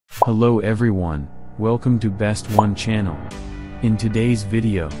Hello everyone, welcome to Best One channel. In today's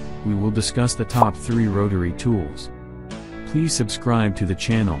video, we will discuss the top 3 rotary tools. Please subscribe to the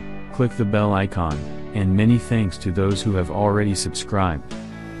channel, click the bell icon, and many thanks to those who have already subscribed.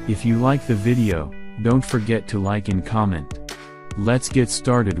 If you like the video, don't forget to like and comment. Let's get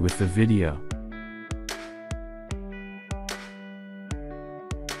started with the video.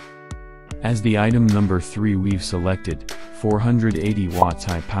 As the item number 3 we've selected, 480 watts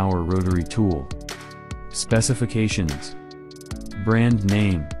high power rotary tool. Specifications. Brand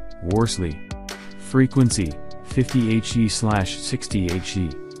name, Worsley. Frequency, 50 HE/60 HE.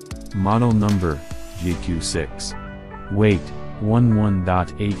 Model number, GQ6. Weight,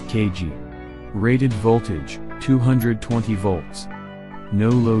 11.8 kg. Rated voltage, 220 volts. No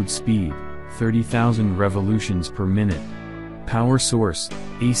load speed, 30,000 revolutions per minute. Power source,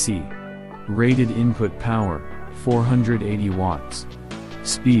 AC. Rated input power, 480 watts.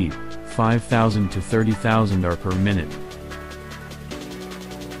 Speed, 5,000 to 30,000 R per minute.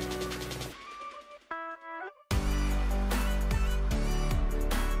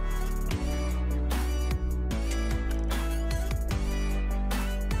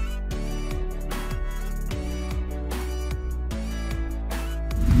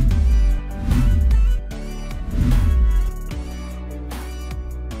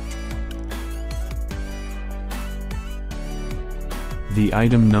 The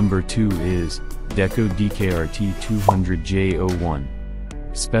item number 2 is Deco DKRT 200J01.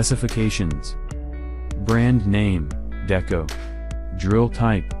 Specifications. Brand name, Deco. Drill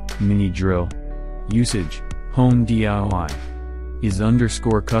type, mini drill. Usage, home DIY. Is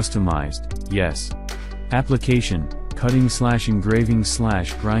 _customized, yes. Application,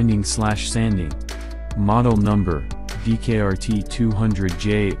 cutting/engraving/grinding/sanding. Model number, DKRT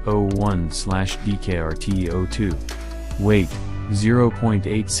 200J01/DKRT02. Weight,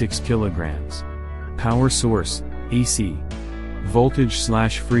 0.86 kilograms. Power source, AC.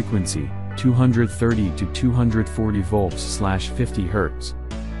 Voltage/frequency, 230 to 240 volts/50 Hz.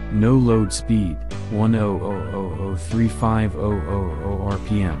 No load speed, 100,035,000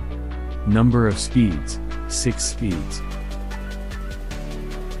 RPM. Number of speeds, 6 speeds.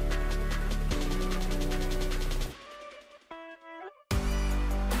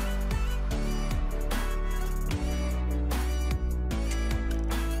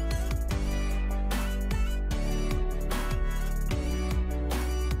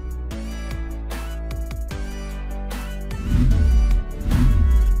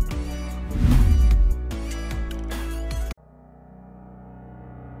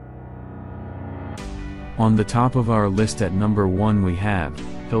 On the top of our list at number 1 we have,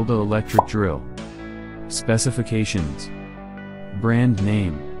 Hilda electric drill. Specifications. Brand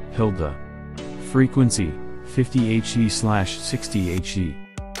name, Hilda. Frequency, 50 HE/60 HE.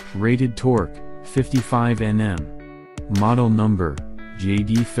 Rated torque, 55 Nm. Model number,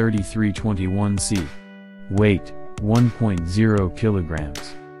 JD3321C. Weight, 1.0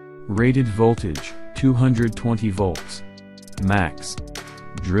 kilograms. Rated voltage, 220 volts. Max.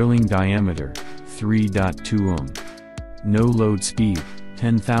 Drilling diameter, 3.2 ohm. No load speed,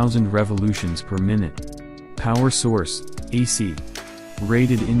 10,000 revolutions per minute. Power source, AC.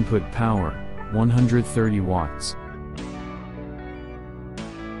 Rated input power, 130 watts.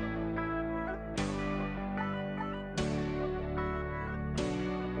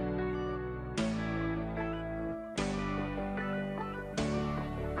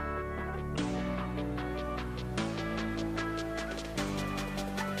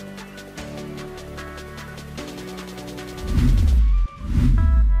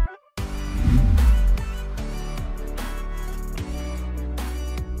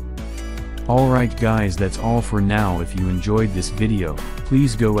 Alright guys, that's all for now. If you enjoyed this video,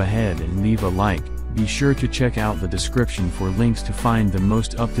 please go ahead and leave a like. Be sure to check out the description for links to find the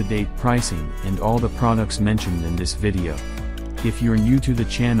most up-to-date pricing and all the products mentioned in this video. If you're new to the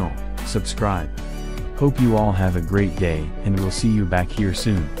channel, subscribe. Hope you all have a great day and we'll see you back here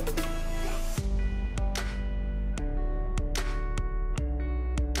soon.